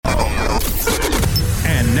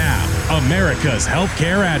America's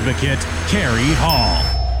healthcare advocate, Carrie Hall.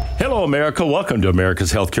 Hello, America. Welcome to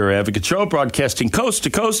America's Healthcare Advocate Show, broadcasting coast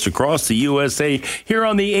to coast across the USA here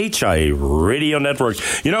on the HIA Radio Network.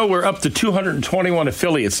 You know, we're up to 221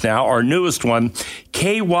 affiliates now. Our newest one,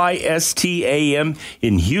 KYST-AM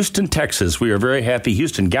in Houston, Texas. We are very happy,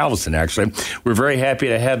 Houston, Galveston, actually. We're very happy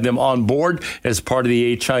to have them on board as part of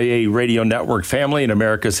the HIA Radio Network family and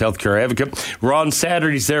America's Healthcare Advocate. We're on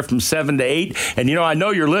Saturdays there from 7 to 8. And, you know, I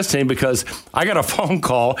know you're listening because I got a phone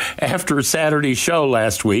call after a Saturday show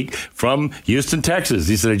last week from Houston, Texas.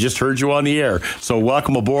 He said, I just heard you on the air. So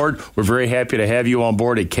welcome aboard. We're very happy to have you on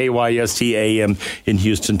board at KYST-AM in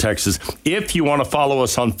Houston, Texas. If you want to follow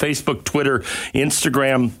us on Facebook, Twitter,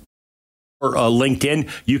 Instagram, or LinkedIn,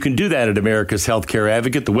 you can do that at America's Healthcare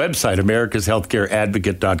Advocate, the website,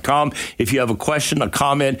 americashealthcareadvocate.com. If you have a question, a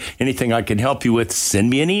comment, anything I can help you with, send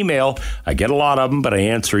me an email. I get a lot of them, but I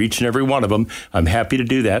answer each and every one of them. I'm happy to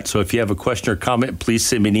do that. So if you have a question or comment, please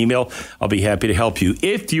send me an email. I'll be happy to help you.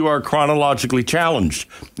 If you are chronologically challenged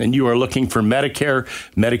and you are looking for Medicare,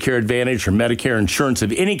 Medicare Advantage, or Medicare insurance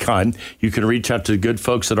of any kind, you can reach out to the good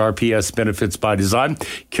folks at RPS Benefits by Design.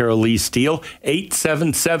 Carol Lee Steele,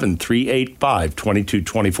 877-385-2224.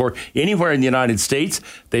 Anywhere in the United States,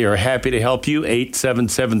 they are happy to help you.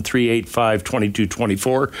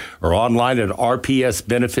 877-385-2224 or online at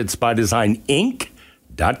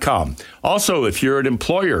rpsbenefitsbydesigninc.com. Also, if you're an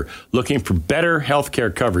employer looking for better health care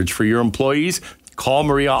coverage for your employees, call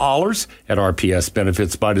Maria Allers at RPS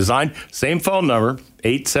Benefits by Design. Same phone number,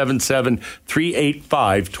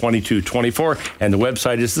 877-385-2224. And the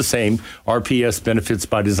website is the same,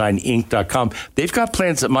 rpsbenefitsbydesigninc.com. They've got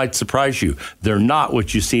plans that might surprise you. They're not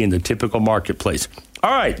what you see in the typical marketplace.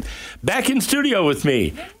 All right, back in studio with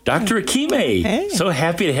me, Dr. Ikeme. Hey. So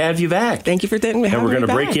happy to have you back. Thank you for having me back. And we're going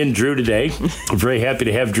to break in Drew today. We're very happy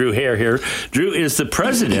to have Drew Hare here. Drew is the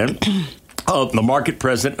president the market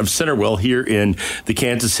president of CenterWell here in the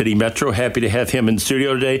Kansas City Metro. Happy to have him in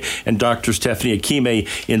studio today. And Dr. Stephanie Ikeme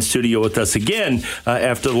in studio with us again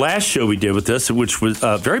after the last show we did with us, which was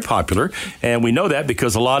very popular. And we know that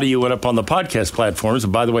because a lot of you went up on the podcast platforms.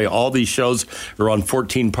 And by the way, all these shows are on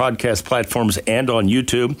 14 podcast platforms and on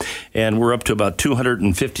YouTube. And we're up to about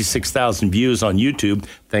 256,000 views on YouTube,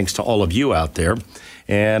 thanks to all of you out there.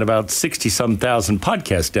 And about 60-some thousand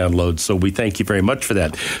podcast downloads. So we thank you very much for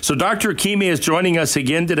that. So Dr. Ikeme is joining us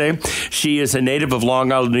again today. She is a native of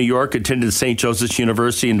Long Island, New York, attended St. Joseph's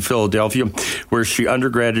University in Philadelphia, where her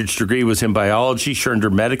undergraduate degree was in biology. She earned her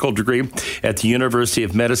medical degree at the University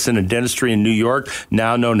of Medicine and Dentistry in New York,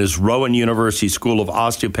 now known as Rowan University School of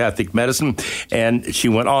Osteopathic Medicine. And she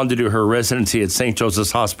went on to do her residency at St.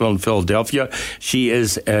 Joseph's Hospital in Philadelphia. She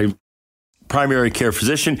is a primary care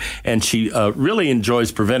physician, and she really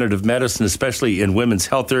enjoys preventative medicine, especially in women's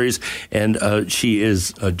health areas. And she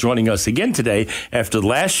is joining us again today after the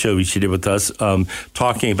last show she did with us,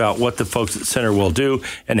 talking about what the folks at CenterWell do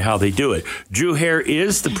and how they do it. Drew Hare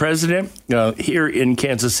is the president here in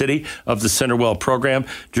Kansas City of the CenterWell program.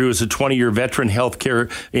 Drew is a 20-year veteran in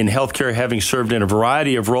healthcare, having served in a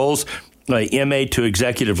variety of roles, MA to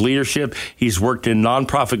executive leadership. He's worked in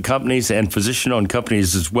nonprofit companies and physician-owned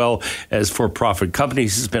companies as well as for-profit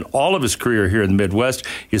companies. He's spent all of his career here in the Midwest.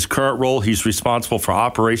 His current role, he's responsible for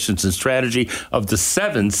operations and strategy of the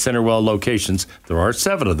 7 CenterWell locations. There are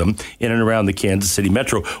 7 of them in and around the Kansas City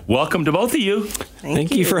Metro. Welcome to both of you.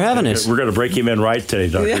 Thank you for having us. We're going to break him in right today,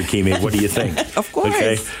 Dr. Ikeme. What do you think? Of course.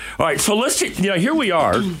 Okay. All right. So here we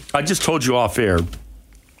are. I just told you off air.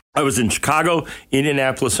 I was in Chicago,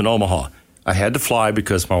 Indianapolis, and Omaha. I had to fly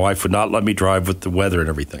because my wife would not let me drive with the weather and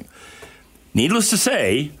everything. Needless to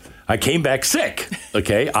say, I came back sick,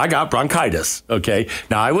 okay? I got bronchitis, okay?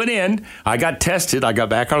 Now, I went in, I got tested. I got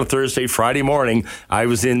back on a Thursday, Friday morning. I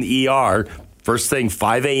was in the ER, first thing,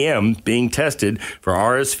 5 a.m., being tested for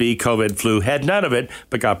RSV, COVID, flu. Had none of it,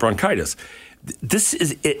 but got bronchitis. This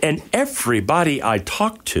is, and everybody I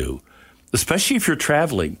talk to, especially if you're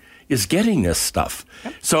traveling, is getting this stuff.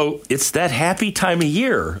 Yep. So it's that happy time of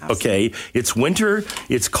year, okay? It's winter,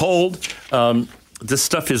 it's cold, this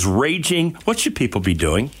stuff is raging. What should people be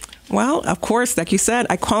doing? Well, of course, like you said,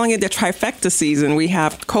 I'm calling it the trifecta season. We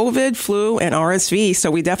have COVID, flu, and RSV. So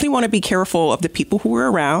we definitely want to be careful of the people who are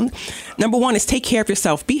around. Number one is take care of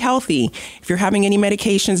yourself. Be healthy. If you're having any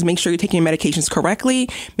medications, make sure you're taking your medications correctly,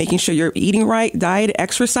 making sure you're eating right, diet,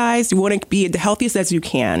 exercise. You want to be the healthiest as you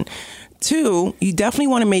can. 2, you definitely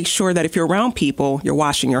want to make sure that if you're around people, you're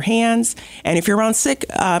washing your hands. And if you're around sick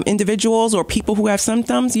individuals or people who have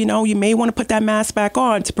symptoms, you may want to put that mask back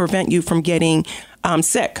on to prevent you from getting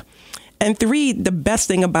sick. And 3, the best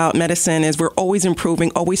thing about medicine is we're always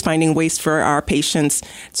improving, always finding ways for our patients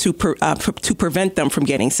to prevent them from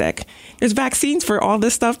getting sick. There's vaccines for all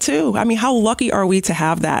this stuff too. I mean, how lucky are we to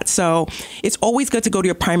have that? So it's always good to go to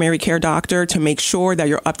your primary care doctor to make sure that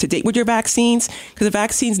you're up to date with your vaccines, because the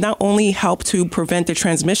vaccines not only help to prevent the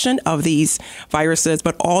transmission of these viruses,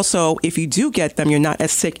 but also if you do get them, you're not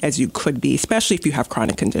as sick as you could be, especially if you have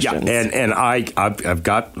chronic conditions. Yeah, and I've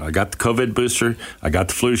got the COVID booster, I got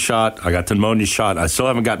the flu shot, I got the pneumonia shot. I still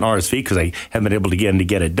haven't gotten RSV because I haven't been able to get in to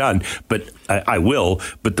get it done, but I will.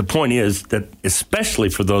 But the point is that especially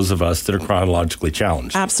for those of us that are chronologically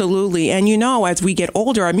challenged. Absolutely. And as we get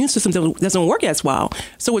older, our immune system doesn't work as well.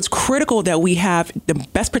 So it's critical that we have the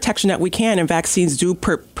best protection that we can, and vaccines do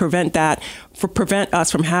prevent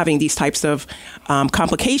us from having these types of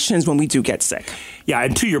complications when we do get sick. Yeah,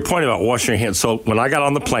 and to your point about washing your hands, so when I got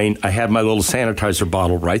on the plane, I had my little sanitizer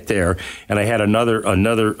bottle right there, and I had another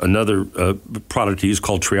product to use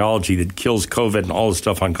called Triology that kills COVID and all the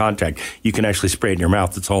stuff on contact. You can actually spray it in your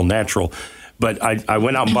mouth. It's all natural. But I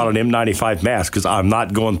went out and bought an N95 mask because I'm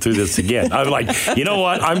not going through this again. I'm like, you know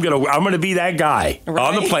what? I'm gonna be that guy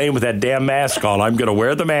on the plane with that damn mask on. I'm gonna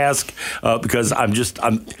wear the mask because I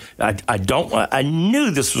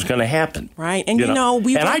knew this was gonna happen. Right, and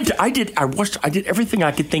I did everything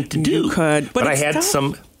I could think to do. You could, but I had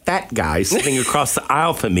some fat guy sitting across the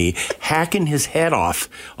aisle from me hacking his head off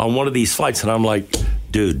on one of these flights, and I'm like,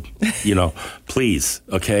 dude, please,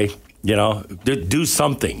 okay. Do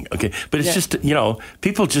something, okay? But it's just,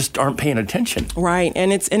 people just aren't paying attention, right?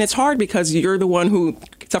 And it's hard because you're the one who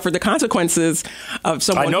suffered the consequences of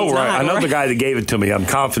someone. I know, right? I know the guy that gave it to me. I'm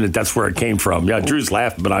confident that's where it came from. Yeah, Drew's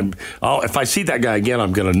laughing, but if I see that guy again,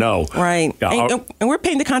 I'm going to know, right? Yeah, and we're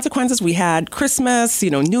paying the consequences. We had Christmas,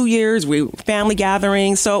 New Year's, family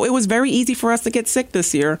gatherings, so it was very easy for us to get sick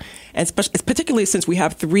this year, and particularly since we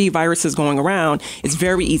have 3 viruses going around, it's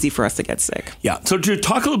very easy for us to get sick. Yeah. So, Drew,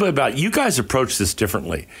 talk a little bit about. You guys approach this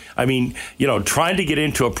differently. I mean, trying to get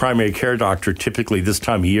into a primary care doctor typically this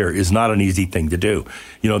time of year is not an easy thing to do.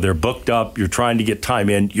 They're booked up. You're trying to get time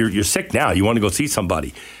in. You're sick now. You want to go see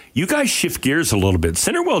somebody. You guys shift gears a little bit.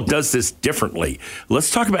 CenterWell does this differently.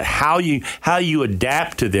 Let's talk about how you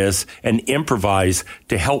adapt to this and improvise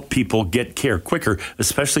to help people get care quicker,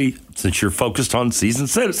 especially since you're focused on seasoned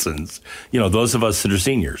citizens, those of us that are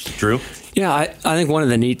seniors. Drew? Yeah, I think one of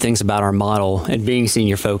the neat things about our model and being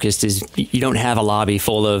senior focused is you don't have a lobby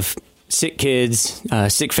full of sick kids,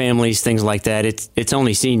 sick families, things like that. It's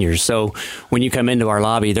only seniors. So when you come into our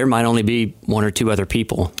lobby, there might only be 1 or 2 other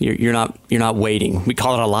people. You're not waiting. We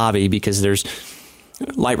call it a lobby because there's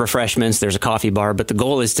light refreshments, there's a coffee bar, but the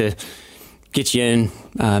goal is to get you in,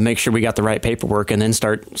 make sure we got the right paperwork, and then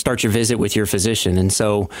start your visit with your physician. And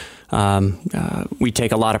so we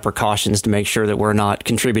take a lot of precautions to make sure that we're not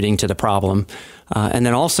contributing to the problem. And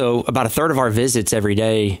then also about 1/3 of our visits every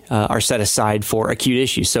day are set aside for acute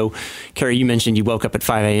issues. So, Carrie, you mentioned you woke up at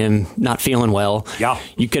 5 a.m. not feeling well. Yeah.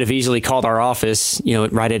 You could have easily called our office,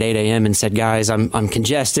 right at 8 a.m. and said, guys, I'm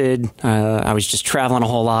congested. I was just traveling a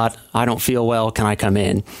whole lot. I don't feel well. Can I come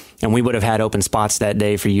in? And we would have had open spots that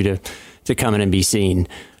day for you to come in and be seen.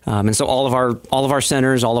 And so all of our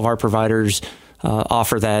centers, all of our providers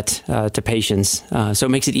offer that to patients. So it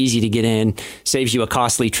makes it easy to get in, saves you a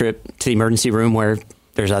costly trip to the emergency room where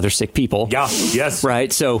there's other sick people. Yeah, yes.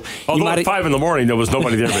 Right, so... Although at 5 in the morning, there was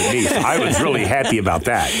nobody there but me. So I was really happy about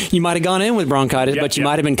that. You might have gone in with bronchitis, but you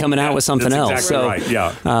might have been coming out with something else. Exactly right,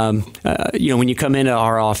 yeah. When you come into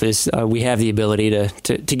our office, we have the ability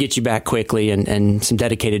to get you back quickly and some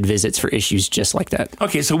dedicated visits for issues just like that.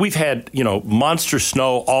 Okay, so we've had, monster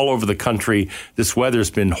snow all over the country. This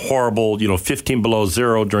weather's been horrible, 15 below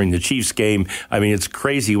zero during the Chiefs game. I mean, it's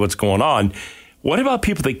crazy what's going on. What about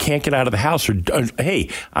people that can't get out of the house? Or, hey,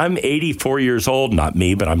 I'm 84 years old. Not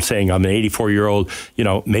me, but I'm saying I'm an 84-year-old.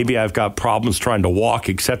 Maybe I've got problems trying to walk,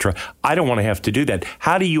 etc. I don't want to have to do that.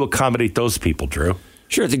 How do you accommodate those people, Drew?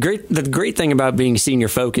 Sure. The great thing about being senior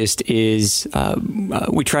focused is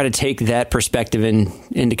we try to take that perspective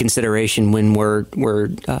into consideration when we're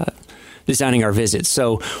designing our visits.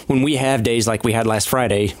 So when we have days like we had last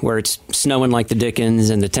Friday where it's snowing like the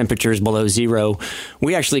dickens and the temperature is below zero,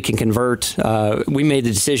 we actually can convert. We made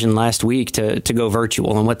the decision last week to go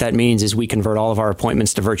virtual. And what that means is we convert all of our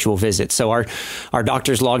appointments to virtual visits. So our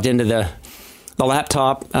doctors logged into the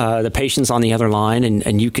laptop, the patient's on the other line,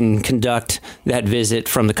 and you can conduct that visit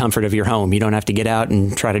from the comfort of your home. You don't have to get out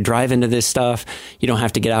and try to drive into this stuff. You don't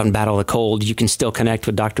have to get out and battle the cold. You can still connect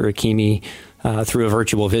with Dr. Ikeme through a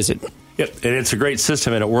virtual visit. Yep, and it's a great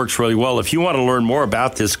system, and it works really well. If you want to learn more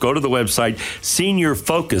about this, go to the website,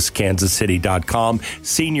 seniorfocuskansascity.com,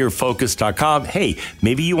 seniorfocus.com. Hey,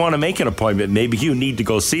 maybe you want to make an appointment. Maybe you need to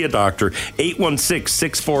go see a doctor.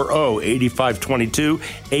 816-640-8522,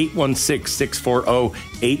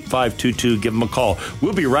 816-640-8522. Give them a call.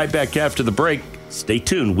 We'll be right back after the break. Stay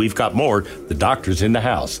tuned. We've got more. The doctor's in the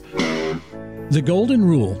house. The Golden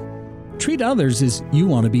Rule. Treat others as you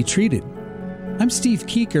want to be treated. I'm Steve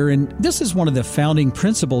Keeker, and this is one of the founding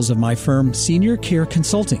principles of my firm, Senior Care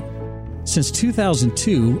Consulting. Since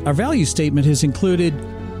 2002, our value statement has included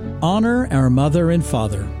honor our mother and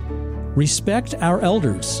father, respect our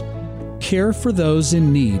elders, care for those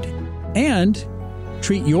in need, and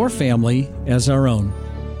treat your family as our own.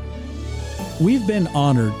 We've been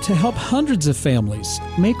honored to help hundreds of families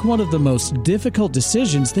make one of the most difficult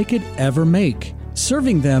decisions they could ever make,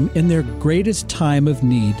 serving them in their greatest time of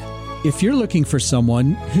need. If you're looking for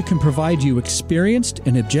someone who can provide you experienced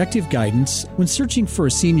and objective guidance when searching for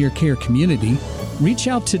a senior care community, reach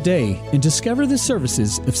out today and discover the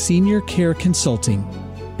services of Senior Care Consulting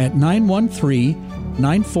at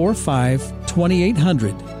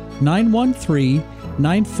 913-945-2800,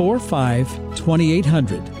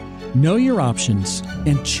 913-945-2800. Know your options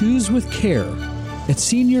and choose with care at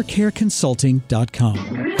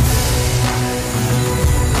seniorcareconsulting.com.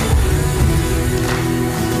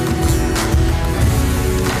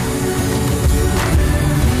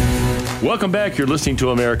 Welcome back. You're listening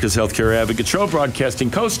to America's Healthcare Advocate Show,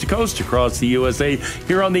 broadcasting coast to coast across the USA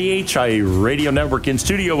here on the HIA Radio Network. In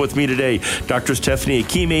studio with me today, Dr. Stephanie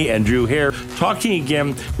Ikeme and Drew Hare, talking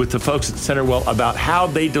again with the folks at CenterWell about how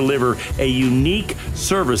they deliver a unique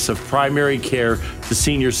service of primary care to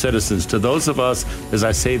senior citizens. To those of us, as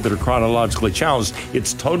I say, that are chronologically challenged,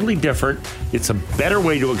 it's totally different. It's a better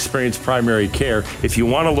way to experience primary care. If you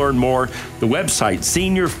want to learn more, the website,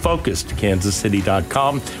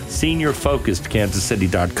 seniorfocuskansascity.com,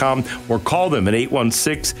 seniorfocuskansascity.com, or call them at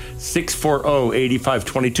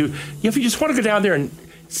 816-640-8522. If you just want to go down there and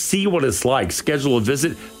see what it's like, schedule a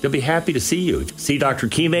visit, they'll be happy to see you. See Dr.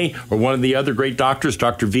 Ikeme or one of the other great doctors,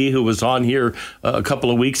 Dr. V, who was on here a couple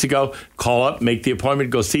of weeks ago. Call up, make the appointment,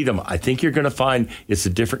 go see them. I think you're going to find it's a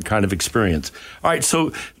different kind of experience. All right,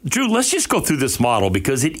 so Drew, let's just go through this model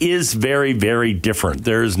because it is very, very different.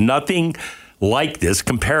 There's nothing like this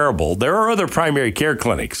comparable. There are other primary care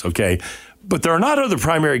clinics, okay? But there are not other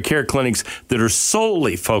primary care clinics that are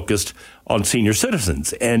solely focused on senior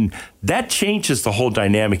citizens. And that changes the whole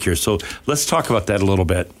dynamic here. So let's talk about that a little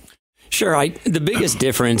bit. Sure. The biggest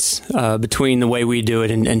difference between the way we do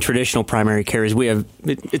it and traditional primary care is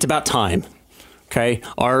it's about time. Okay.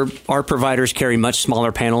 Our providers carry much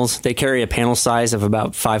smaller panels. They carry a panel size of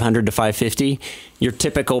about 500 to 550. Your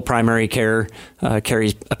typical primary care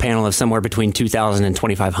carries a panel of somewhere between 2,000 and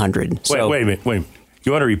 2,500. Wait a minute.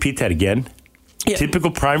 You want to repeat that again? Yeah. Typical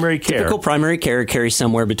primary care carries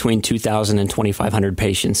somewhere between 2,000 and 2,500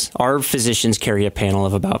 patients. Our physicians carry a panel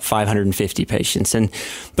of about 550 patients. And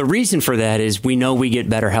the reason for that is we know we get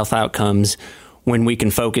better health outcomes when we can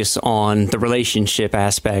focus on the relationship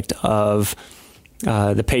aspect of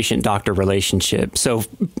the patient-doctor relationship. So,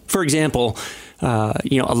 for example, a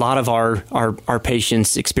lot of our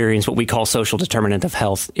patients experience what we call social determinant of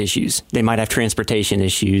health issues. They might have transportation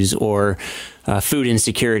issues or food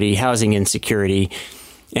insecurity, housing insecurity,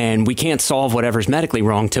 and we can't solve whatever's medically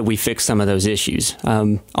wrong till we fix some of those issues.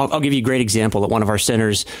 I'll give you a great example. At one of our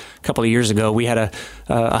centers a couple of years ago, we had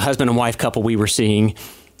a husband and wife couple we were seeing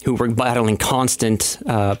who were battling constant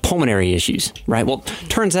pulmonary issues, right? Well,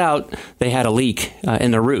 turns out they had a leak in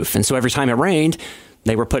their roof. And so every time it rained,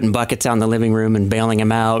 they were putting buckets out in the living room and bailing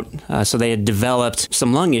them out. So they had developed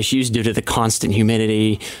some lung issues due to the constant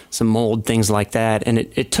humidity, some mold, things like that. And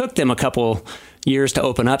it took them a couple years to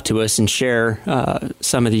open up to us and share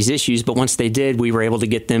some of these issues. But once they did, we were able to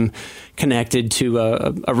get them connected to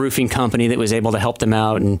a roofing company that was able to help them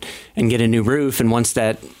out and get a new roof. And once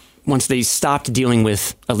they stopped dealing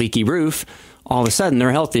with a leaky roof, all of a sudden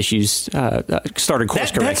their health issues started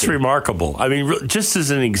course correcting. That's remarkable. I mean, just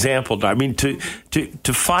as an example, I mean, to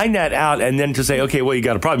find that out and then to say, okay, well, you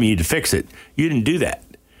got a problem, you need to fix it. You didn't do that.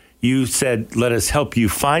 You said, let us help you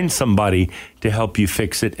find somebody to help you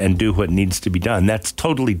fix it and do what needs to be done. That's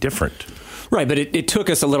totally different. Right, but it took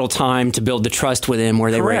us a little time to build the trust with them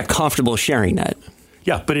where they were comfortable sharing that.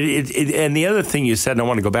 Yeah, but and the other thing you said, and I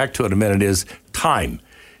want to go back to it in a minute, is time.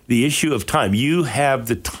 the issue of time. You have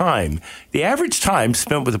the time. The average time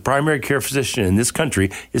spent with a primary care physician in this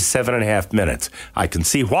country is 7.5 minutes. I can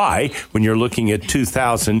see why when you're looking at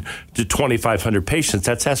 2,000 to 2,500 patients.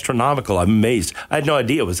 That's astronomical. I'm amazed. I had no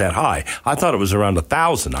idea it was that high. I thought it was around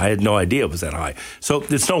 1,000. I had no idea it was that high. So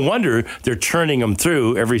it's no wonder they're churning them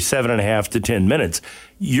through every 7.5 to 10 minutes.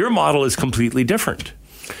 Your model is completely different.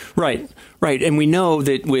 Right. And we know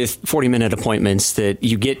that with 40-minute appointments that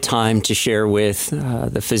you get time to share with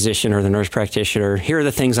the physician or the nurse practitioner, here are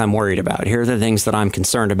the things I'm worried about. Here are the things that I'm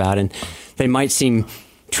concerned about. And they might seem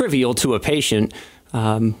trivial to a patient,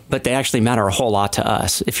 but they actually matter a whole lot to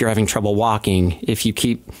us. If you're having trouble walking, if you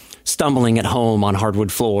keep stumbling at home on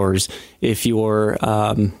hardwood floors, if you're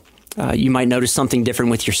you might notice something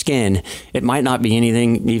different with your skin. It might not be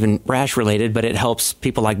anything even rash related, but it helps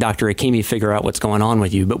people like Dr. Ikeme figure out what's going on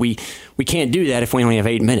with you. But we can't do that if we only have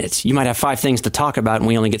 8 minutes. You might have 5 things to talk about and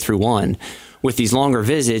we only get through 1. With these longer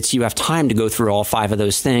visits, you have time to go through all 5 of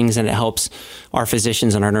those things, and it helps our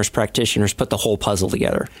physicians and our nurse practitioners put the whole puzzle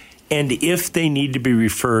together. And if they need to be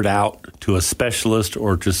referred out to a specialist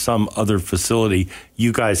or to some other facility,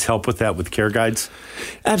 you guys help with that with care guides?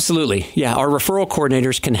 Absolutely. Yeah, our referral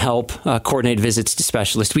coordinators can help coordinate visits to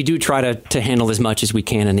specialists. We do try to handle as much as we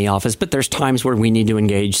can in the office, but there's times where we need to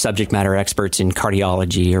engage subject matter experts in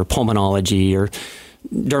cardiology or pulmonology or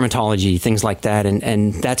dermatology, things like that,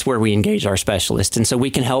 and that's where we engage our specialists. And so we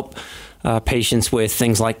can help patients with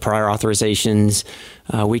things like prior authorizations.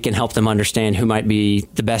 We can help them understand who might be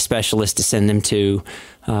the best specialist to send them to.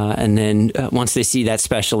 And then once they see that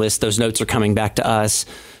specialist, those notes are coming back to us.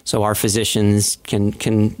 So our physicians can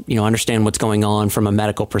understand what's going on from a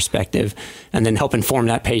medical perspective and then help inform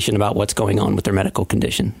that patient about what's going on with their medical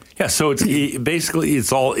condition. Yeah, so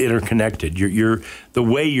it's all interconnected. The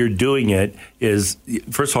way you're doing it is,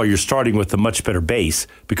 first of all, you're starting with a much better base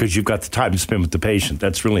because you've got the time to spend with the patient.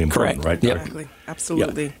 That's really important, correct. Right? Yep. Exactly.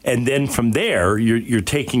 Absolutely. Yeah. And then from there, you're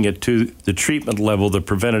taking it to the treatment level, the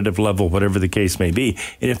preventative level, whatever the case may be.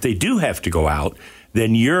 And if they do have to go out,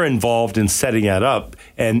 then you're involved in setting that up,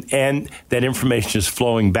 and that information is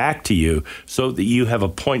flowing back to you so that you have a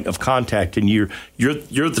point of contact, and you're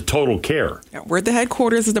the total care. We're at the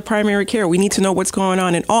headquarters of the primary care. We need to know what's going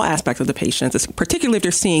on in all aspects of the patients, particularly if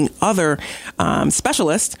they're seeing other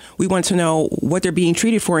specialists. We want to know what they're being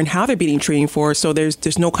treated for and how they're being treated for, so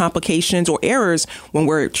there's no complications or errors when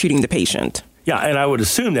we're treating the patient. Yeah, and I would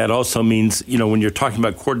assume that also means, when you're talking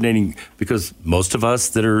about coordinating, because most of us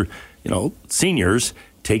that are seniors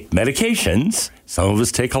take medications. Some of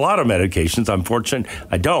us take a lot of medications. I'm fortunate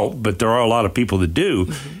I don't, but there are a lot of people that do.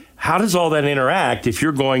 Mm-hmm. How does all that interact if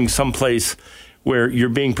you're going someplace where you're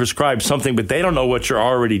being prescribed something, but they don't know what you're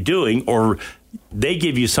already doing, or they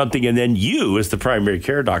give you something and then you, as the primary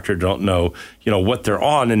care doctor, don't know, what they're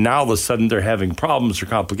on, and now all of a sudden they're having problems or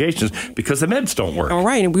complications because the meds don't work. All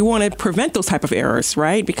right, and we want to prevent those type of errors,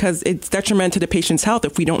 right? Because it's detrimental to the patient's health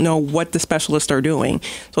if we don't know what the specialists are doing.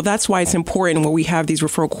 So that's why it's important when we have these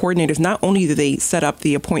referral coordinators, not only do they set up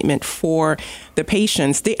the appointment for the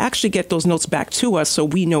patients, they actually get those notes back to us so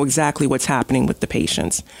we know exactly what's happening with the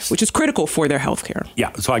patients, which is critical for their health care.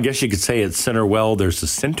 Yeah, so I guess you could say at CenterWell there's a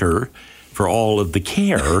center for all of the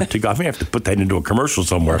care to go. I may have to put that into a commercial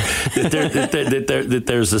somewhere. That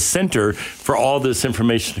there's a center for all this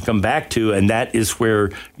information to come back to, and that is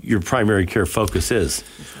where your primary care focus is.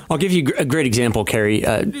 I'll give you a great example, Carrie.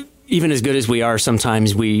 Even as good as we are,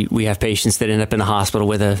 sometimes we have patients that end up in the hospital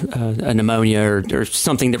with a pneumonia or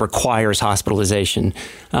something that requires hospitalization.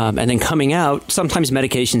 And then coming out, sometimes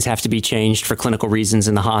medications have to be changed for clinical reasons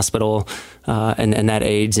in the hospital, and that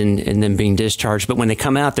aids in them being discharged. But when they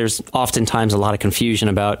come out, there's oftentimes a lot of confusion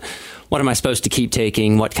about what am I supposed to keep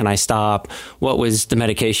taking? What can I stop? What was the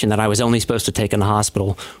medication that I was only supposed to take in the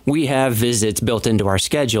hospital? We have visits built into our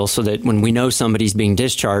schedule so that when we know somebody's being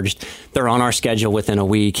discharged, they're on our schedule within a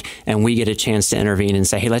week, and we get a chance to intervene and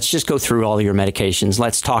say, hey, let's just go through all of your medications.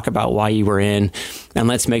 Let's talk about why you were in, and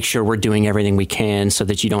let's make sure we're doing everything we can so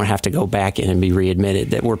that you don't have to go back in and be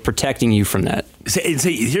readmitted, that we're protecting you from that.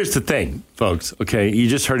 See, here's the thing, folks. Okay, you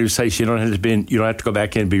just heard him say you don't have to go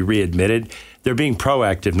back in and be readmitted. They're being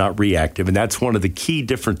proactive, not reactive, and that's one of the key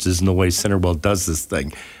differences in the way CenterWell does this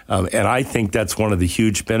thing. And I think that's one of the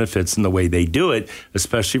huge benefits in the way they do it,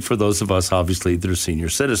 especially for those of us, obviously, that are senior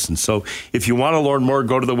citizens. So if you want to learn more,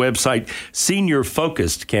 go to the website,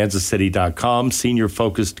 seniorfocusedkansascity.com,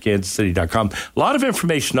 seniorfocusedkansascity.com. A lot of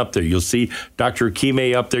information up there. You'll see Dr.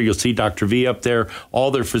 Ikeme up there. You'll see Dr. V up there.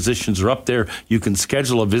 All their physicians are up there. You can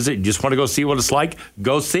schedule a visit. You just want to go see what it's like?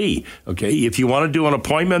 Go see. Okay. If you want to do an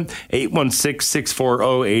appointment, 816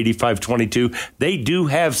 816-640-8522. They do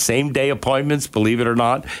have same-day appointments, believe it or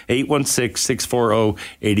not.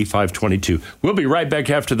 816-640-8522. We'll be right back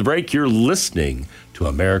after the break. You're listening to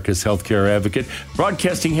America's Healthcare Advocate,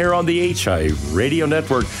 broadcasting here on the HI Radio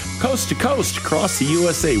Network, coast to coast across the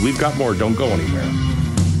USA. We've got more. Don't go anywhere.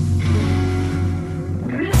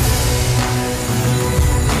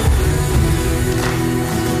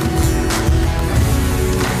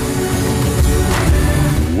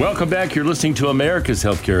 Welcome back. You're listening to America's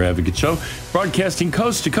Healthcare Advocate Show, broadcasting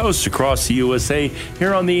coast to coast across the USA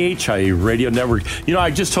here on the HI Radio Network. You know,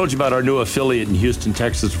 I just told you about our new affiliate in Houston,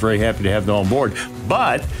 Texas. Very happy to have them on board.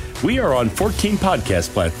 But we are on 14 podcast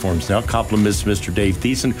platforms now. Compliments to Mr. Dave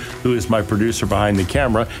Thiessen, who is my producer behind the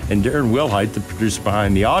camera, and Darren Wilhite, the producer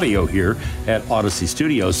behind the audio here at Odyssey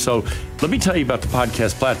Studios. So let me tell you about the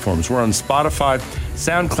podcast platforms. We're on Spotify,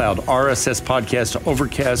 SoundCloud, RSS Podcast,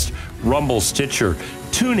 Overcast, Rumble, Stitcher,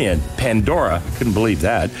 TuneIn, Pandora, couldn't believe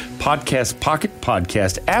that, Podcast, Pocket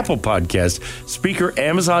Podcast, Apple Podcast, Speaker,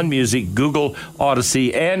 Amazon Music, Google,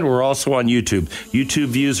 Odyssey, and we're also on YouTube. YouTube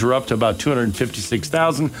views are up to about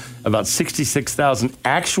 256,000, about 66,000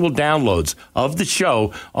 actual downloads of the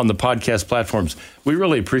show on the podcast platforms. We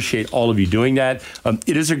really appreciate all of you doing that.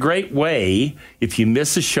 It is a great way, if you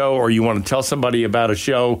miss a show or you want to tell somebody about a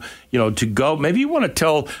show, you know, to go. Maybe you want to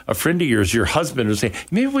tell a friend of yours, your husband, or say,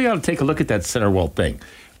 maybe we ought to take a look at that CenterWell's thing.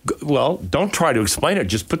 Well, don't try to explain it.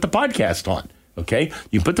 Just put the podcast on. Okay?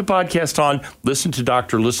 You put the podcast on, listen to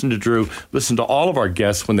Doctor, listen to Drew, listen to all of our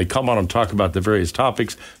guests when they come on and talk about the various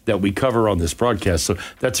topics that we cover on this broadcast. So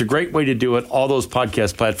that's a great way to do it. All those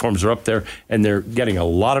podcast platforms are up there, and they're getting a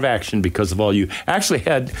lot of action because of all you. Actually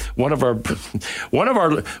had one of our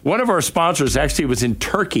sponsors actually was in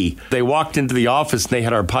Turkey. They walked into the office and they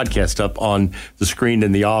had our podcast up on the screen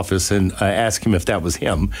in the office, and I asked him if that was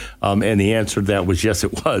him, and the answer to that was yes,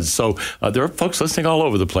 it was. So there are folks listening all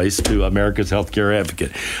over the place to America's Healthcare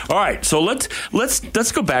Advocate. All right, so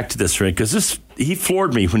let's go back to this, Rick, because he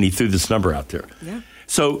floored me when he threw this number out there. Yeah.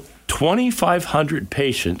 So 2,500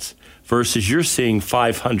 patients versus you're seeing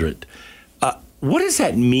 500. What does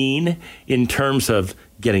that mean in terms of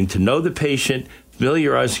getting to know the patient,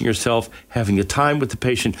 familiarizing yourself, having a time with the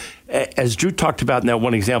patient? As Drew talked about in that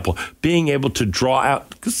one example, being able to draw out,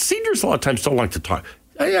 because seniors a lot of times don't like to talk.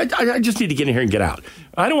 I just need to get in here and get out.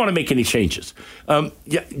 I don't want to make any changes.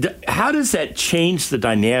 How does that change the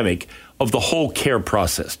dynamic of the whole care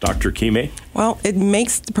process, Dr. Ikeme? Well, it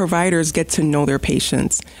makes the providers get to know their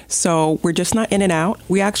patients. So we're just not in and out.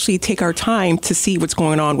 We actually take our time to see what's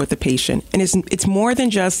going on with the patient. And it's more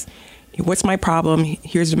than just, what's my problem?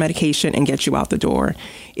 Here's the medication, and get you out the door.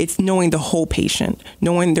 It's knowing the whole patient,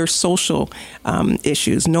 knowing their social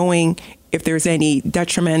issues, knowing if there's any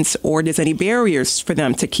detriments or there's any barriers for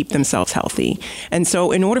them to keep themselves healthy. And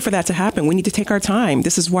so in order for that to happen, we need to take our time.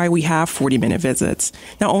 This is why we have 40-minute visits.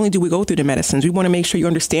 Not only do we go through the medicines, we want to make sure you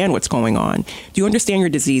understand what's going on. Do you understand your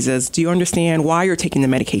diseases? Do you understand why you're taking the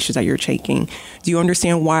medications that you're taking? Do you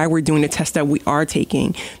understand why we're doing the tests that we are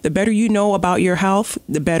taking? The better you know about your health,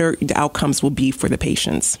 the better the outcomes will be for the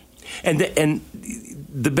patients. And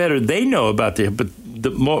the better they know about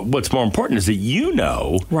what's more important is that you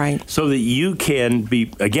know, right, so that you can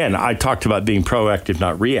be, again, I talked about being proactive,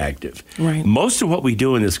 not reactive. Right. Most of what we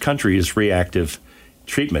do in this country is reactive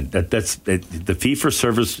treatment. That's the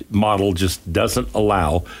fee-for-service model just doesn't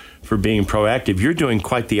allow for being proactive. You're doing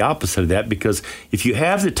quite the opposite of that, because if you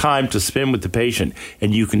have the time to spend with the patient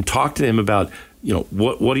and you can talk to them about, you know,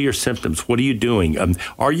 what are your symptoms? What are you doing?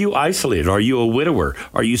 Are you isolated? Are you a widower?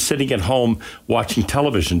 Are you sitting at home watching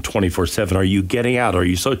television 24/7? Are you getting out?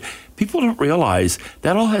 People don't realize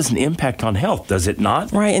that all has an impact on health, does it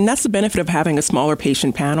not? Right, and that's the benefit of having a smaller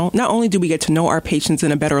patient panel. Not only do we get to know our patients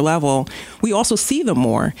in a better level, we also see them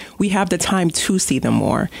more. We have the time to see them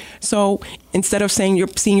more. So instead of saying you're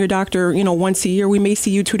seeing your doctor, once a year, we may see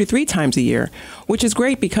you 2 to 3 times a year, which is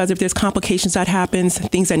great, because if there's complications that happens,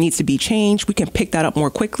 things that needs to be changed, we can pick that up more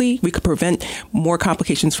quickly. We could prevent more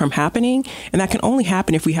complications from happening, and that can only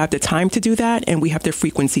happen if we have the time to do that and we have the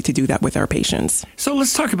frequency to do that with our patients. So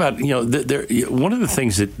let's talk about, one of the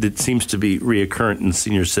things that seems to be reoccurrent in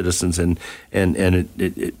senior citizens and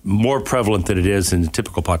it more prevalent than it is in the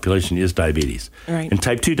typical population is diabetes. Right. And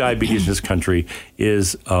type 2 diabetes in this country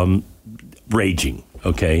is raging,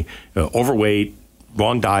 okay? Overweight,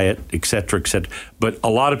 wrong diet, et cetera, et cetera. But a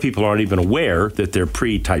lot of people aren't even aware that they're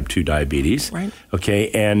pre-type 2 diabetes, right? Okay,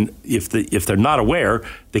 and if they're not aware,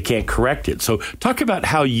 they can't correct it. So talk about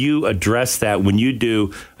how you address that when you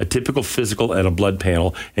do a typical physical and a blood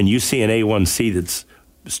panel, and you see an A1C that's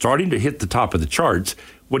starting to hit the top of the charts.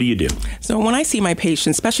 What do you do? So when I see my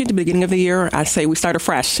patients, especially at the beginning of the year, I say we start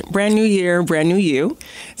afresh. Brand new year, brand new you.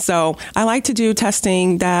 So I like to do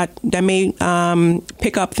testing that may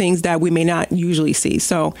pick up things that we may not usually see.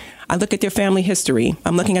 So I look at their family history.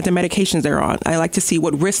 I'm looking at the medications they're on. I like to see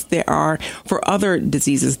what risks there are for other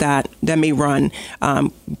diseases that may run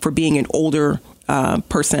for being an older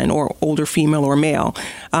person or older female or male.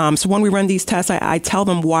 So when we run these tests, I tell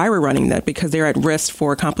them why we're running that, because they're at risk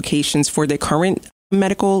for complications for their current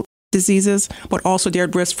medical diseases, but also they're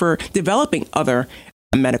at risk for developing other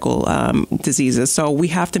medical diseases. So we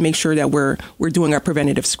have to make sure that we're doing our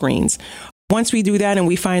preventative screens. Once we do that and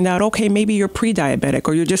we find out, okay, maybe you're pre-diabetic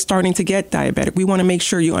or you're just starting to get diabetic, we want to make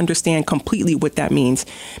sure you understand completely what that means.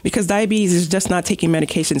 Because diabetes is just not taking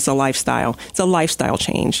medication, it's a lifestyle. It's a lifestyle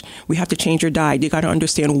change. We have to change your diet. You got to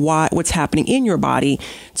understand what's happening in your body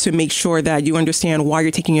to make sure that you understand why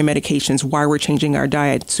you're taking your medications, why we're changing our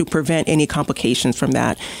diet to prevent any complications from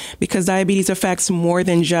that. Because diabetes affects more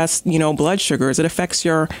than just, blood sugars. It affects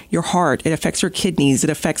your heart. It affects your kidneys. It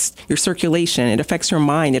affects your circulation. It affects your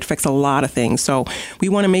mind. It affects a lot of things. So we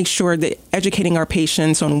want to make sure that educating our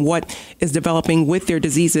patients on what is developing with their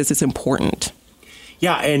diseases is important.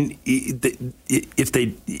 Yeah, and if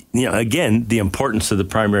they, again, the importance of the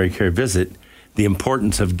primary care visit, the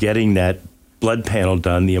importance of getting that blood panel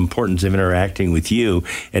done, the importance of interacting with you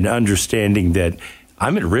and understanding that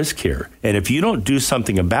I'm at risk here. And if you don't do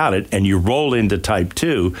something about it and you roll into type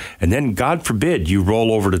 2, and then, God forbid, you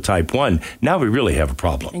roll over to type 1, now we really have a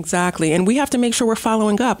problem. Exactly. And we have to make sure we're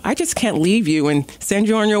following up. I just can't leave you and send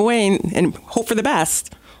you on your way and hope for the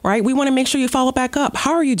best. Right? We want to make sure you follow back up.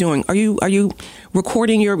 How are you doing? Are you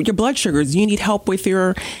recording your blood sugars? Do you need help with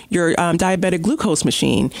your diabetic glucose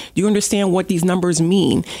machine? Do you understand what these numbers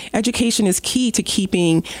mean? Education is key to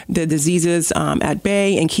keeping the diseases at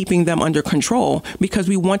bay and keeping them under control, because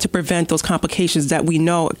we want to prevent those complications that we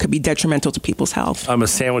know could be detrimental to people's health. I'm a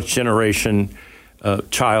sandwich generation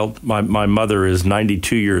child. My mother is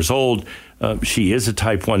 92 years old. She is a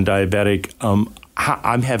type 1 diabetic.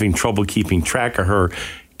 I'm having trouble keeping track of her.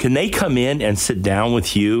 Can they come in and sit down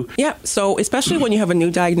with you? Yeah. So especially when you have a new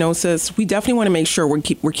diagnosis, we definitely want to make sure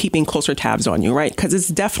we're keeping closer tabs on you, right? Because it's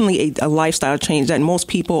definitely a lifestyle change that most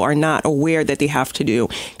people are not aware that they have to do,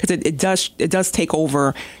 because it does take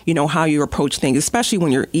over, how you approach things, especially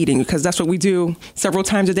when you're eating, because that's what we do several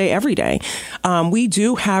times a day, every day. We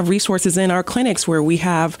do have resources in our clinics where we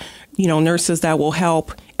have, nurses that will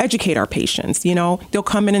help educate our patients. They'll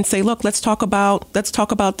come in and say, look, let's talk about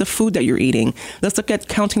the food that you're eating. Let's look at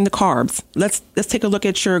counting the carbs. Let's take a look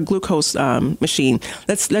at your glucose machine.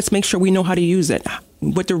 Let's make sure we know how to use it,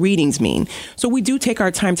 what the readings mean. So we do take our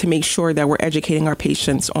time to make sure that we're educating our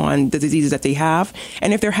patients on the diseases that they have.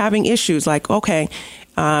 And if they're having issues like, okay,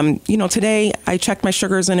 today I checked my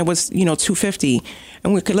sugars and it was, 250.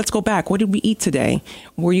 And let's go back. What did we eat today?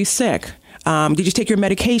 Were you sick? Did you take your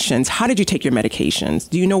medications? How did you take your medications?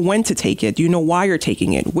 Do you know when to take it? Do you know why you're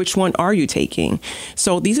taking it? Which one are you taking?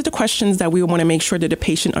 So these are the questions that we want to make sure that the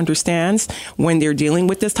patient understands when they're dealing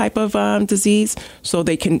with this type of disease, so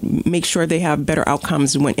they can make sure they have better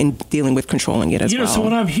outcomes when in dealing with controlling it as well. So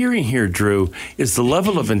what I'm hearing here, Drew, is the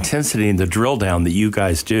level of intensity and the drill down that you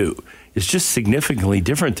guys do is just significantly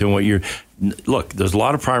different than what you're... Look, there's a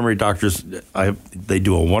lot of primary doctors. They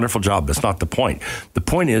do a wonderful job. That's not the point. The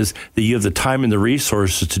point is that you have the time and the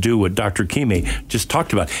resources to do what Dr. Ikeme just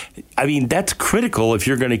talked about. I mean, that's critical if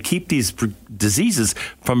you're going to keep these diseases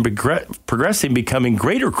from progressing, becoming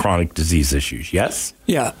greater chronic disease issues. Yes?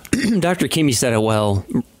 Yeah. Dr. Ikeme said it well,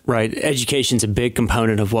 right? Education's a big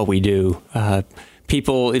component of what we do.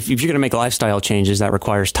 People, if you're going to make lifestyle changes, that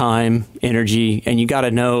requires time, energy, and you got to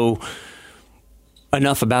know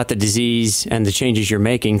enough about the disease and the changes you're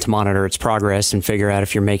making to monitor its progress and figure out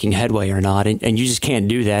if you're making headway or not. And you just can't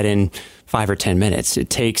do that in 5 or 10 minutes. It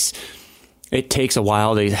takes a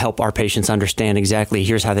while to help our patients understand exactly,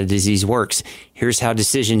 here's how the disease works. Here's how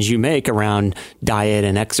decisions you make around diet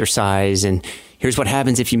and exercise, and here's what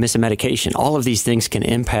happens if you miss a medication. All of these things can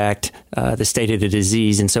impact the state of the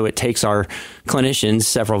disease. And so it takes our clinicians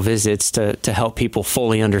several visits to help people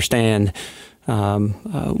fully understand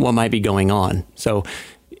what might be going on. So,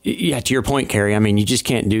 yeah, to your point, Carrie, I mean, you just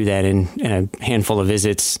can't do that in a handful of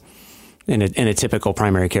visits in a typical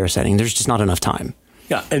primary care setting. There's just not enough time.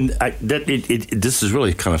 Yeah, and this is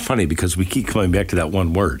really kind of funny because we keep coming back to that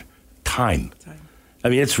one word, time. I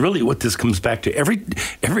mean, it's really what this comes back to. Every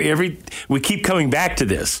we keep coming back to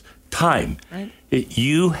this, time. Right.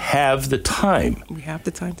 You have the time. We have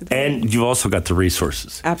the time to do it. And you've also got the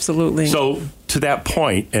resources. Absolutely. So to that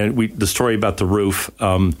point, and the story about the roof,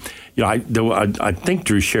 I think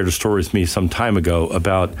Drew shared a story with me some time ago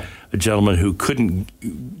about a gentleman who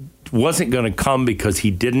wasn't going to come because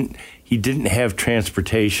he didn't have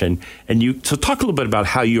transportation. And so talk a little bit about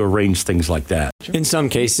how you arrange things like that. In some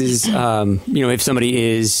cases, if somebody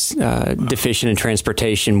is deficient in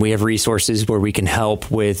transportation, we have resources where we can help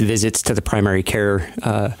with visits to the primary care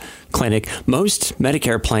clinic. Most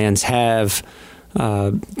Medicare plans have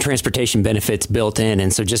transportation benefits built in.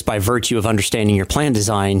 And so just by virtue of understanding your plan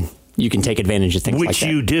design, you can take advantage of things like that. Which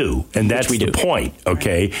you do, and that's the point,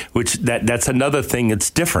 okay? Which that's another thing that's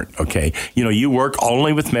different, okay? You work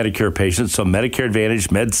only with Medicare patients, so Medicare Advantage,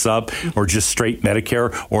 MedSup, or just straight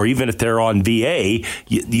Medicare, or even if they're on VA,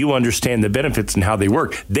 you understand the benefits and how they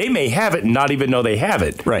work. They may have it and not even know they have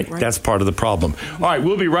it. Right. That's part of the problem. All right,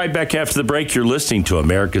 we'll be right back after the break. You're listening to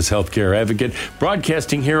America's Healthcare Advocate,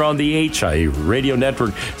 broadcasting here on the HIA Radio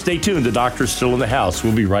Network. Stay tuned. The doctor's still in the house.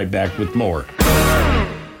 We'll be right back with more.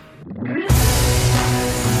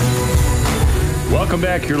 Welcome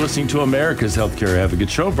back. You're listening to America's Healthcare Advocate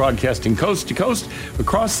Show, broadcasting coast to coast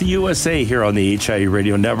across the USA here on the HIA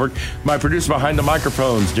Radio Network. My producer behind the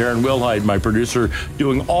microphones, Darren Wilhide, my producer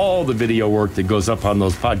doing all the video work that goes up on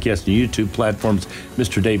those podcast and YouTube platforms,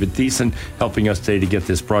 Mr. David Thiessen, helping us today to get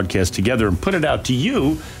this broadcast together and put it out to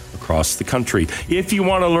you across the country. If you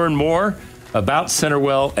want to learn more about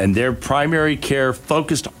CenterWell and their primary care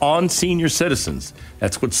focused on senior citizens.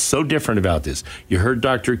 That's what's so different about this. You heard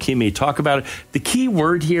Dr. Ikeme talk about it. The key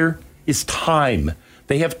word here is time.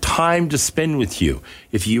 They have time to spend with you.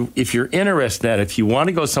 If you're interested in that, if you want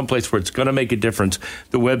to go someplace where it's going to make a difference,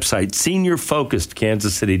 the website,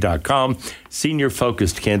 seniorfocusedkansascity.com,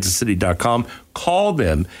 seniorfocusedkansascity.com. Call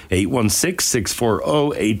them,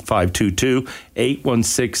 816-640-8522,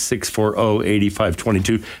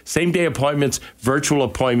 816-640-8522. Same-day appointments, virtual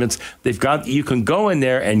appointments. You can go in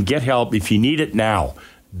there and get help if you need it now.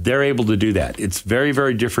 They're able to do that. It's very,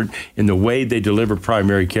 very different in the way they deliver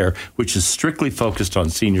primary care, which is strictly focused on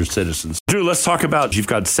senior citizens. Drew, let's talk about, you've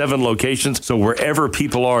got 7 locations, so wherever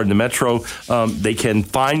people are in the metro, they can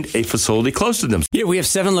find a facility close to them. Yeah, we have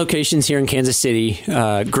 7 locations here in Kansas City,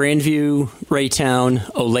 Grandview, Raytown,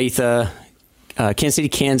 Olathe, Kansas City,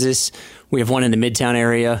 Kansas. We have one in the Midtown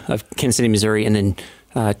area of Kansas City, Missouri, and then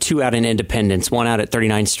 2 out in Independence, one out at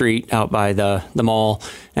 39th Street out by the mall,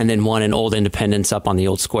 and then one in Old Independence up on the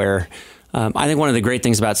Old Square. I think one of the great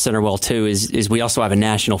things about CenterWell, too, is we also have a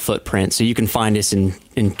national footprint. So you can find us in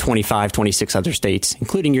 25, 26 other states,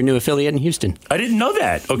 including your new affiliate in Houston. I didn't know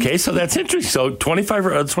that. Okay, so that's interesting. So 25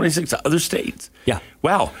 or 26 other states. Yeah.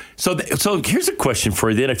 Wow. So here's a question for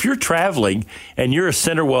you then. If you're traveling and you're a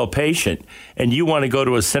CenterWell patient and you want to go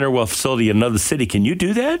to a CenterWell facility in another city, can you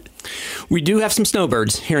do that? We do have some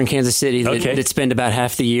snowbirds here in Kansas City that spend about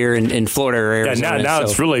half the year in Florida or Arizona. Yeah, now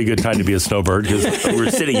it's really a good time to be a snowbird because we're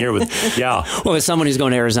sitting here with, Well, as someone who's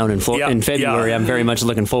going to Arizona in February, I'm very much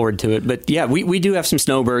looking forward to it. But yeah, we do have some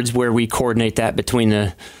snowbirds where we coordinate that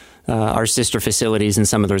between our sister facilities and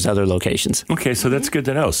some of those other locations. Okay, so that's good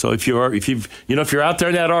to know. So if you're out there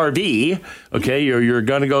in that RV, okay, you're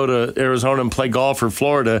going to go to Arizona and play golf or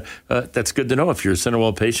Florida, that's good to know. If you're a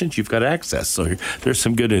CenterWell patient, you've got access. So there's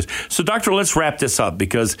some good news. So doctor, let's wrap this up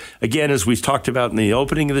because again, as we talked about in the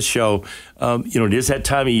opening of the show, it is that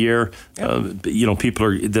time of year.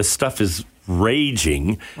 This stuff is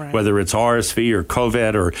raging, right, whether it's RSV or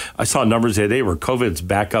COVID, or I saw numbers the other day where COVID's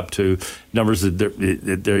back up to numbers that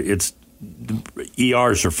it's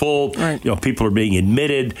ERs are full. Right. People are being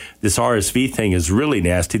admitted. This RSV thing is really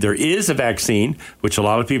nasty. There is a vaccine, which a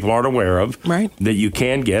lot of people aren't aware of, right, that you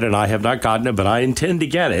can get, and I have not gotten it, but I intend to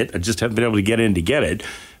get it. I just haven't been able to get in to get it.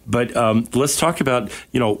 But let's talk about,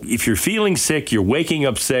 if you're feeling sick, you're waking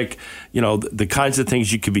up sick, the kinds of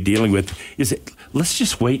things you could be dealing with. Let's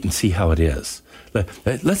just wait and see how it is.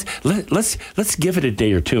 Let's give it a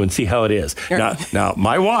day or two and see how it is. Now,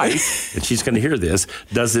 my wife, and she's going to hear this,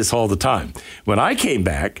 does this all the time. When I came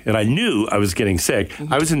back and I knew I was getting sick,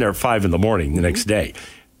 I was in there at 5 a.m. the next day.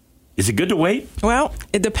 Is it good to wait? Well,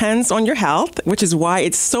 it depends on your health, which is why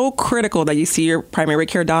it's so critical that you see your primary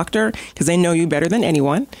care doctor because they know you better than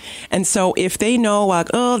anyone. And so if they know,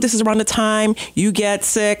 this is around the time you get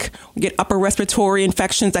sick, get upper respiratory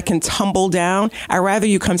infections that can tumble down, I'd rather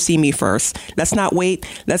you come see me first. Let's not wait.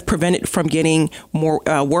 Let's prevent it from getting more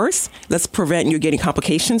worse. Let's prevent you getting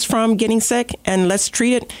complications from getting sick, and let's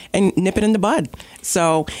treat it and nip it in the bud.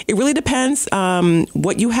 So it really depends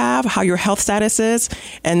what you have, how your health status is,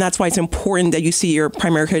 and that's why it's important that you see your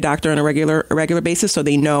primary care doctor on a regular basis, so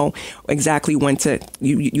they know exactly when to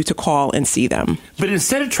you to call and see them. But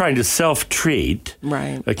instead of trying to self-treat,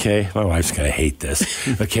 right? Okay, my wife's going to hate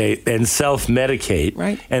this. Okay, and self-medicate,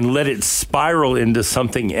 right? And let it spiral into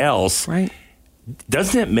something else, right?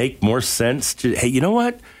 Doesn't it make more sense to, hey, you know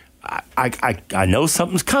what? I know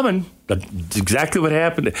something's coming. That's exactly what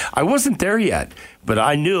happened. I wasn't there yet, but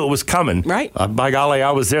I knew it was coming. Right. By golly,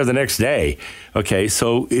 I was there the next day. Okay,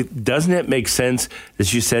 so doesn't it make sense,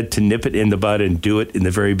 as you said, to nip it in the bud and do it in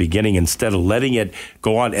the very beginning instead of letting it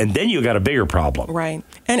go on, and then you got a bigger problem. Right.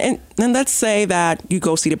 And let's say that you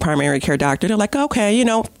go see the primary care doctor. They're like, okay,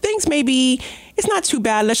 things maybe, it's not too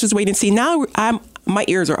bad. Let's just wait and see. Now my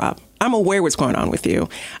ears are up. I'm aware what's going on with you.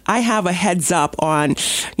 I have a heads up on,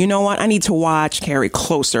 you know what, I need to watch Carrie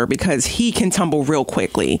closer because he can tumble real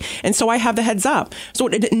quickly. And so I have the heads up. So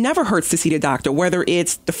it never hurts to see the doctor, whether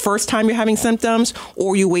it's the first time you're having symptoms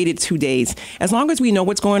or you waited 2 days. As long as we know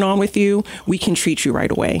what's going on with you, we can treat you right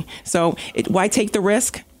away. So why take the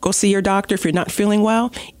risk? Go see your doctor if you're not feeling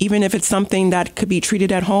well. Even if it's something that could be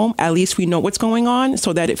treated at home, at least we know what's going on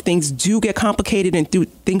so that if things do get complicated and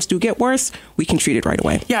things do get worse, we can treat it right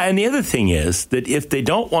away. Yeah, and the other thing is that if they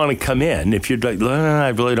don't want to come in, if you're like, I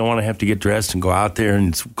really don't want to have to get dressed and go out there and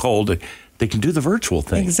it's cold, they can do the virtual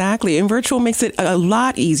thing. Exactly. And virtual makes it a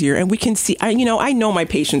lot easier. And we can see, I know my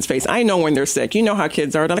patient's face. I know when they're sick. You know how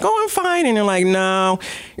kids are. They're like, oh, I'm fine. And they're like, no,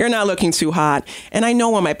 you're not looking too hot. And I know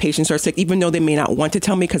when my patients are sick, even though they may not want to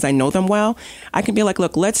tell me because I know them well, I can be like,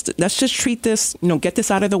 look, let's just treat this, get this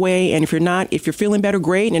out of the way. And if you're feeling better,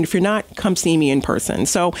 great. And if you're not, come see me in person.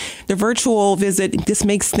 So the virtual visit, this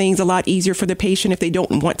makes things a lot easier for the patient if they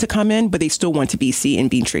don't want to come in, but they still want to be seen and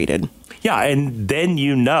be treated. Yeah. And then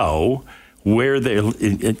where they,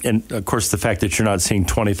 and of course, the fact that you're not seeing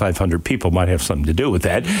 2,500 people might have something to do with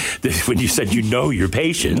that. When you said your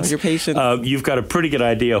patients, you've got a pretty good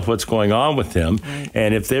idea of what's going on with them. Right.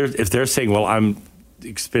 And if they're saying, well, I'm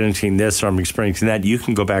experiencing this or I'm experiencing that, you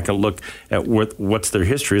can go back and look at what's their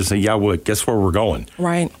history and say, yeah, well, guess where we're going.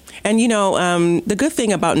 Right. And, the good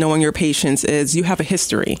thing about knowing your patients is you have a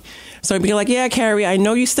history. So you'd be like, yeah, Carrie, I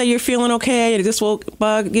know you say you're feeling okay. This will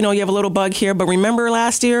bug, you have a little bug here. But remember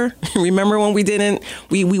last year? Remember when we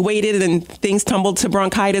waited and things tumbled to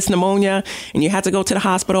bronchitis, pneumonia, and you had to go to the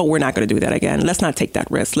hospital? We're not going to do that again. Let's not take that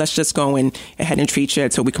risk. Let's just go ahead and treat you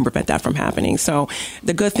so we can prevent that from happening. So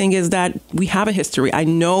the good thing is that we have a history. I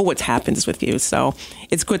know what happens with you. So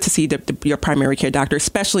it's good to see your primary care doctor,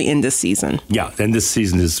 especially in this season. Yeah, and this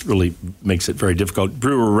season really makes it very difficult.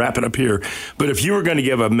 Drew, we're wrapping up here. But if you were going to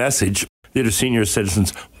give a message to senior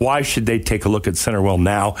citizens, why should they take a look at CenterWell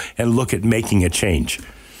now and look at making a change?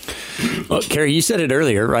 Well, Carrie, you said it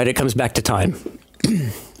earlier, right? It comes back to time.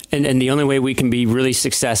 And the only way we can be really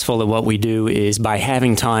successful at what we do is by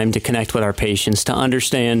having time to connect with our patients, to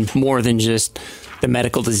understand more than just the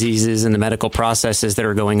medical diseases and the medical processes that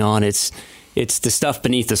are going on. It's the stuff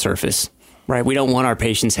beneath the surface. Right. We don't want our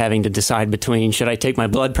patients having to decide between, should I take my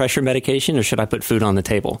blood pressure medication or should I put food on the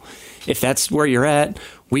table? If that's where you're at,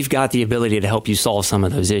 we've got the ability to help you solve some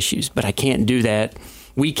of those issues. But I can't do that.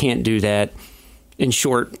 We can't do that in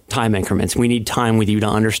short time increments. We need time with you to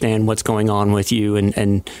understand what's going on with you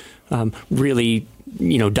and really,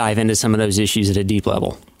 dive into some of those issues at a deep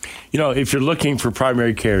level. If you're looking for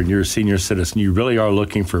primary care and you're a senior citizen, you really are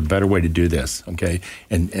looking for a better way to do this, okay?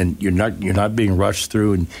 And you're not being rushed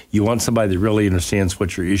through, and you want somebody that really understands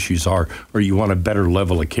what your issues are, or you want a better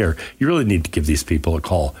level of care. You really need to give these people a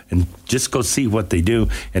call and just go see what they do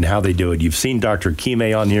and how they do it. You've seen Dr.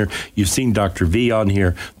 Ikeme on here. You've seen Dr. V on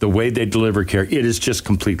here. The way they deliver care, it is just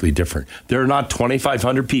completely different. There are not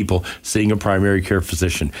 2,500 people seeing a primary care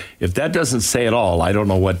physician. If that doesn't say it all, I don't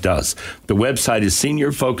know what does. The website is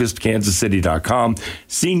seniorfocusedkansascity.com,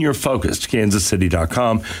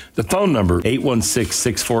 seniorfocusedkansascity.com. The phone number,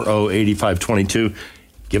 816-640-8522.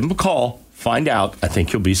 Give them a call. Find out. I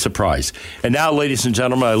think you'll be surprised. And now, ladies and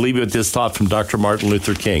gentlemen, I leave you with this thought from Dr. Martin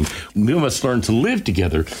Luther King. We must learn to live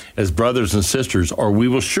together as brothers and sisters, or we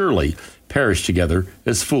will surely perish together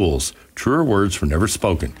as fools. Truer words were never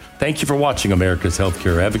spoken. Thank you for watching America's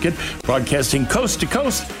Healthcare Advocate, broadcasting coast to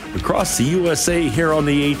coast across the USA here on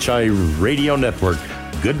the HI Radio Network.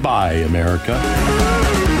 Goodbye, America.